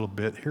just a little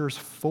bit. Here's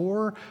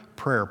 4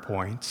 prayer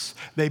points.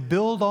 They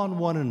build on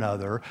one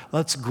another.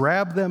 Let's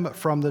grab them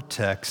from the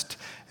text,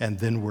 and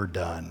then we're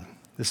done.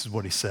 This is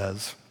what he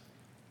says.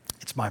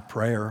 It's my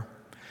prayer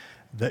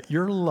that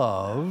your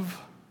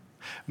love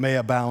may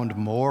abound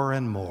more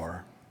and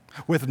more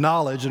with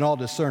knowledge and all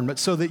discernment,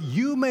 so that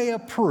you may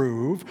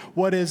approve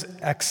what is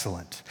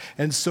excellent,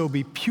 and so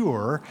be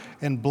pure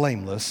and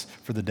blameless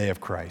for the day of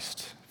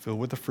Christ, filled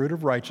with the fruit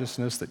of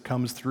righteousness that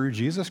comes through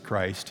Jesus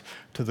Christ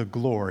to the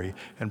glory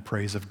and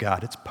praise of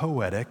God. It's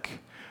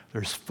poetic.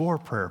 There's 4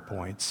 prayer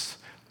points.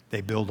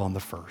 They build on the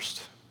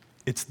first.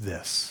 It's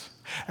this.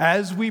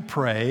 As we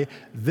pray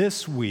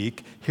this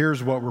week,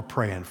 here's what we're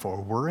praying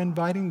for. We're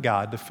inviting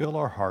God to fill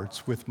our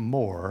hearts with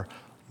more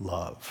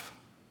love.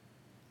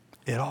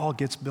 It all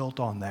gets built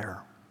on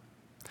there.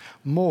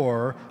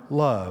 More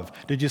love.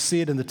 Did you see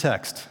it in the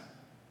text?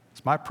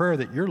 It's my prayer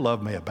that your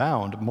love may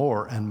abound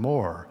more and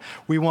more.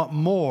 We want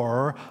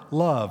more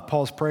love.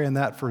 Paul's praying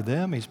that for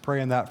them. He's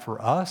praying that for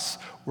us.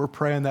 We're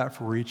praying that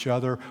for each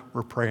other.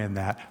 We're praying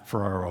that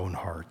for our own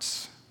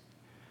hearts.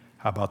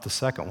 How about the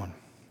second one?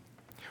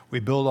 We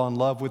build on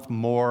love with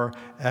more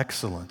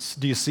excellence.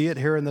 Do you see it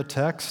here in the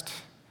text?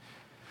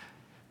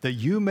 That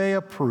you may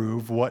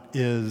approve what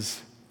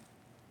is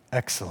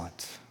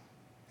excellent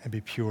and be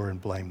pure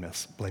and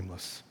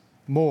blameless.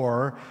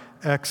 More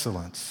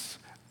excellence.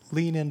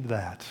 Lean into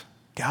that.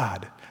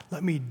 God,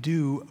 let me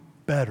do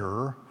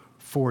better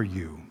for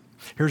you.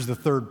 Here's the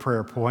third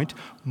prayer point,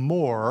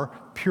 more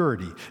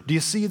purity. Do you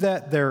see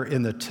that there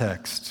in the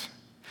text?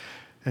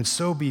 And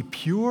so be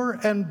pure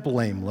and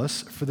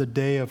blameless for the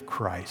day of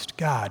Christ.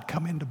 God,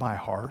 come into my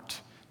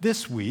heart.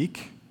 This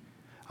week,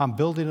 I'm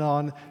building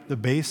on the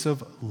base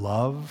of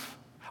love.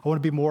 I want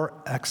to be more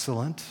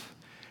excellent.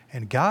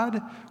 And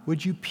God,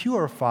 would you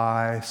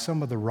purify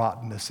some of the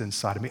rottenness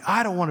inside of me?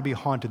 I don't want to be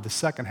haunted the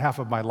second half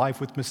of my life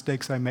with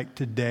mistakes I make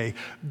today.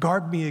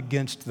 Guard me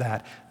against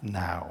that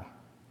now.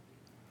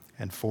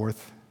 And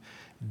fourth,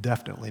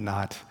 definitely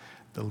not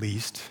the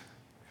least,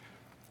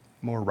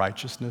 more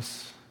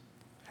righteousness.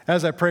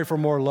 As I pray for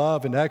more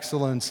love and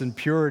excellence and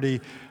purity,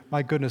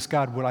 my goodness,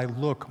 God, would I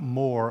look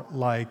more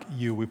like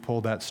you? We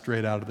pull that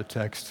straight out of the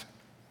text.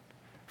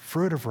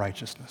 Fruit of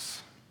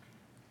righteousness.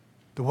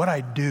 What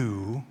I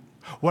do,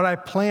 what I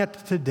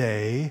plant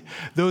today,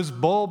 those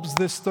bulbs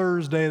this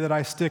Thursday that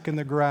I stick in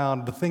the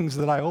ground, the things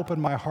that I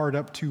open my heart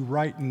up to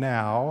right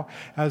now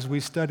as we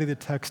study the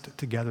text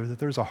together, that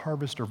there's a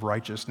harvest of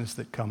righteousness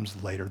that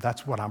comes later.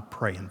 That's what I'm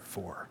praying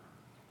for.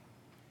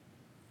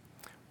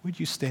 Would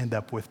you stand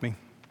up with me?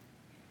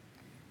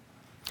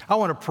 I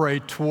want to pray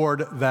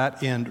toward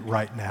that end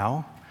right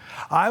now.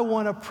 I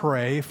want to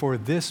pray for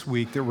this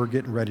week that we're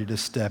getting ready to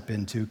step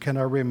into. Can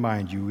I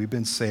remind you, we've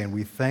been saying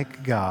we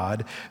thank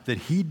God that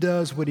He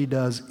does what He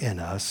does in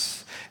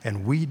us,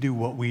 and we do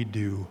what we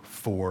do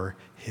for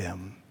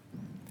Him.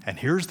 And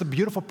here's the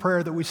beautiful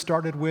prayer that we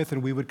started with,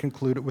 and we would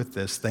conclude it with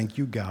this. Thank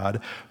you,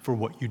 God, for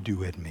what you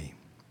do in me.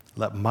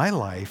 Let my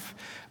life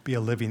be a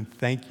living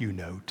thank you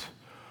note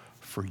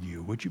for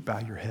you. Would you bow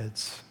your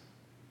heads?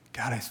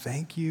 God, I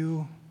thank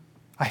you.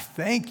 I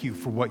thank you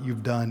for what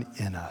you've done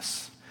in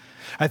us.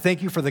 I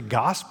thank you for the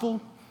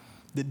gospel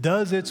that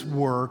does its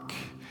work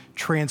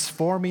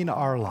transforming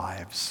our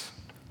lives.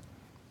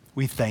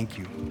 We thank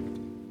you.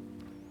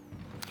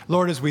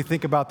 Lord, as we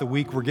think about the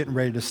week we're getting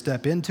ready to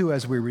step into,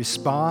 as we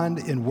respond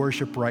in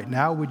worship right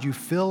now, would you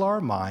fill our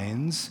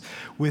minds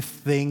with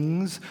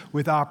things,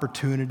 with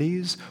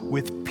opportunities,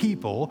 with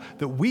people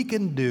that we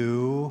can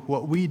do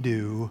what we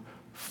do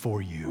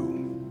for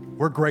you.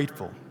 We're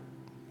grateful.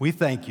 We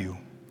thank you.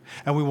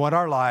 And we want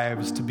our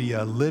lives to be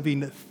a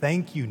living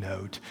thank you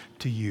note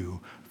to you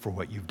for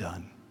what you've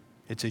done.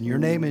 It's in your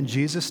name, in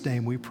Jesus'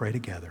 name, we pray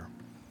together.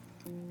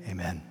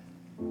 Amen.